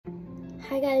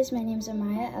Hi guys, my name is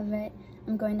Amaya Everett.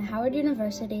 I'm going to Howard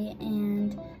University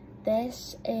and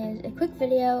this is a quick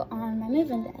video on my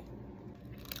move-in day.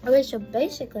 Okay, so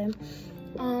basically,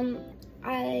 my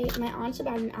aunt's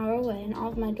about an hour away and all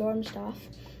of my dorm stuff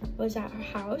was at her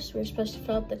house. We were supposed to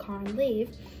fill up the car and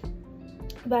leave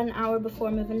about an hour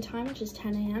before move-in time, which is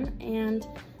 10 a.m. and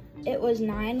it was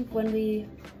 9 when we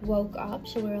woke up,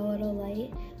 so we were a little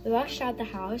late. We rushed out the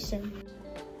house and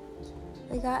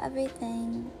we got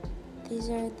everything. These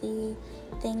are the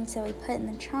things that we put in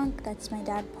the trunk. That's my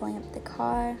dad pulling up the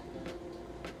car.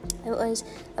 It was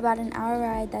about an hour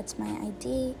ride. That's my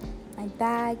ID, my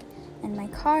bag, and my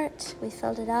cart. We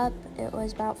filled it up. It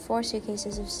was about 4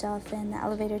 suitcases of stuff, and the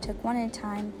elevator took one at a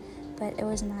time, but it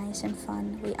was nice and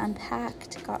fun. We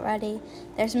unpacked, got ready.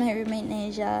 There's my roommate,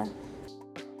 Nasia.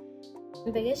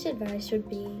 The biggest advice would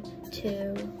be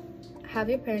to have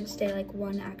your parents stay like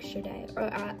 1 extra day, or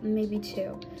maybe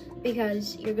 2,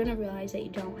 because you're gonna realize that you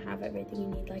don't have everything you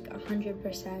need, like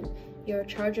 100%. Your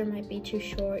charger might be too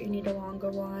short, you need a longer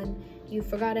one, you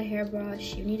forgot a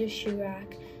hairbrush, you need a shoe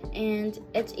rack, and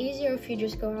it's easier if you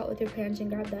just go out with your parents and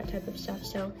grab that type of stuff.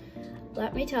 So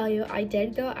let me tell you, I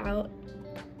did go out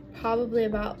probably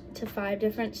about to 5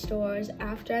 different stores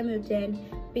after I moved in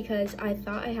because I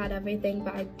thought I had everything,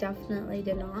 but I definitely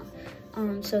did not.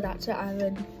 So that's what I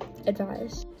would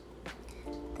advise.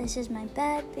 This is my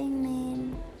bed being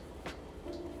made,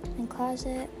 my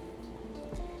closet.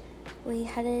 We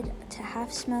headed to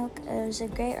Half Smoke. It was a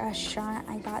great restaurant.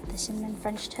 I got the cinnamon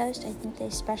French toast. I think they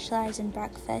specialize in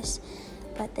breakfast,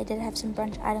 but they did have some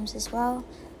brunch items as well.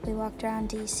 We walked around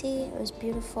DC. It was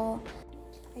beautiful.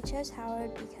 I chose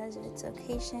Howard because of its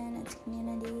location, its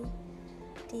community.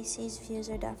 DC's views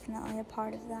are definitely a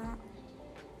part of that.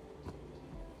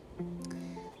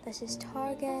 This is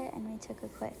Target, and we took a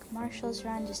quick Marshall's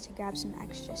run just to grab some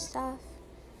extra stuff.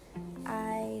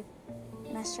 I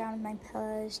messed around with my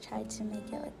pillows, tried to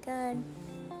make it look good.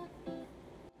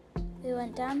 We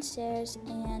went downstairs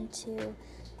and to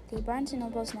the Barnes &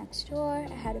 Noble's next door.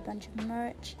 I had a bunch of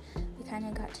merch. We kind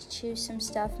of got to choose some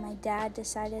stuff. My dad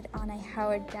decided on a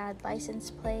Howard Dad license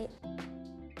plate.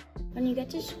 When you get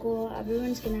to school,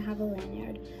 everyone's gonna have a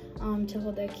lanyard to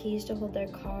hold their keys, to hold their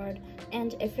card.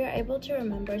 And if you're able to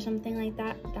remember something like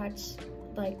that, that's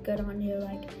like good on you.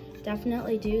 Like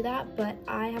definitely do that. But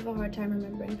I have a hard time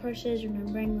remembering purses,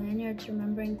 remembering lanyards,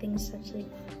 remembering things such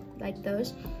like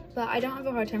those. But I don't have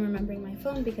a hard time remembering my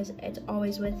phone because it's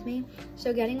always with me.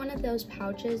 So getting one of those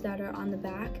pouches that are on the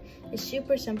back is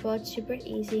super simple, it's super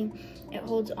easy. It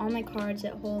holds all my cards,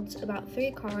 it holds about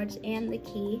 3 cards and the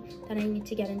key that I need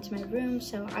to get into my room.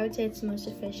 So I would say it's the most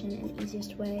efficient and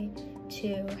easiest way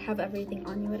to have everything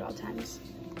on you at all times.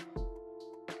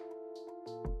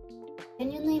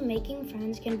 Genuinely, making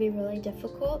friends can be really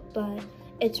difficult, but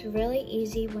it's really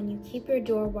easy when you keep your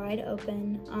door wide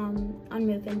open on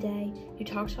move-in day. You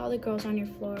talk to all the girls on your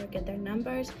floor, get their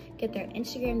numbers, get their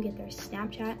Instagram, get their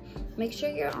Snapchat. Make sure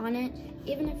you're on it.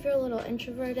 Even if you're a little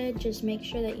introverted, just make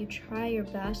sure that you try your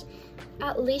best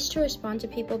at least to respond to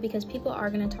people, because people are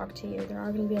going to talk to you. There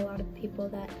are going to be a lot of people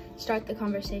that start the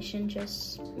conversation.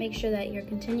 Just make sure that you're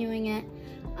continuing it.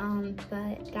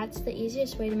 But that's the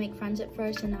easiest way to make friends at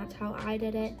first, and that's how I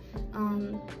did it.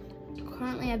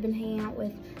 Currently, I've been hanging out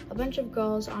with a bunch of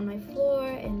girls on my floor,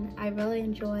 and I really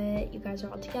enjoy it. You guys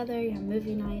are all together, you have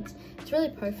movie nights. It's really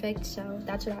perfect, so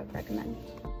that's what I would recommend.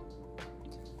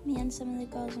 Me and some of the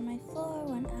girls on my floor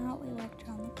went out, we walked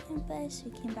around the campus, we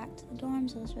came back to the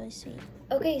dorms. It was really sweet.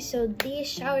 Okay, so the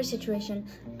shower situation.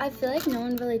 I feel like no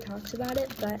one really talks about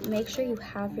it, but make sure you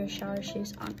have your shower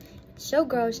shoes on. It's so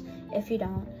gross if you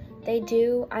don't. They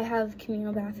do, I have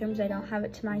communal bathrooms, I don't have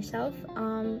it to myself.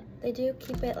 They do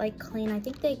keep it like clean. I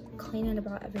think they clean it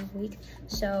about every week.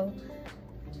 So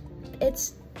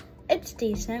it's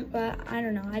decent, but I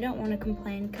don't know. I don't want to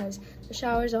complain because the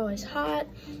shower is always hot.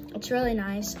 It's really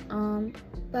nice.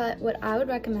 But what I would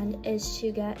recommend is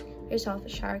to get yourself a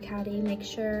shower caddy. Make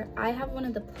sure, I have one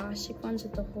of the plastic ones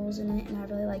with the holes in it, and I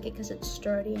really like it because it's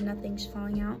sturdy and nothing's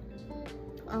falling out.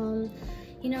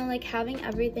 You know, like having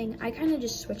everything, I kind of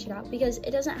just switch it out because it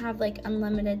doesn't have like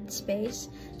unlimited space.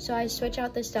 So I switch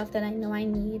out the stuff that I know I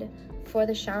need for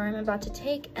the shower I'm about to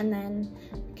take, and then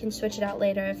can switch it out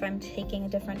later if I'm taking a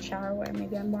different shower where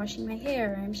maybe I'm washing my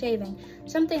hair or I'm shaving,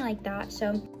 something like that.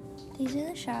 So these are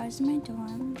the showers in my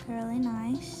dorm. They're really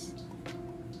nice.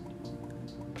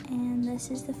 And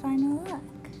this is the final look.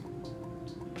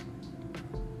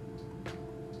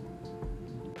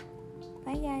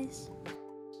 Bye guys.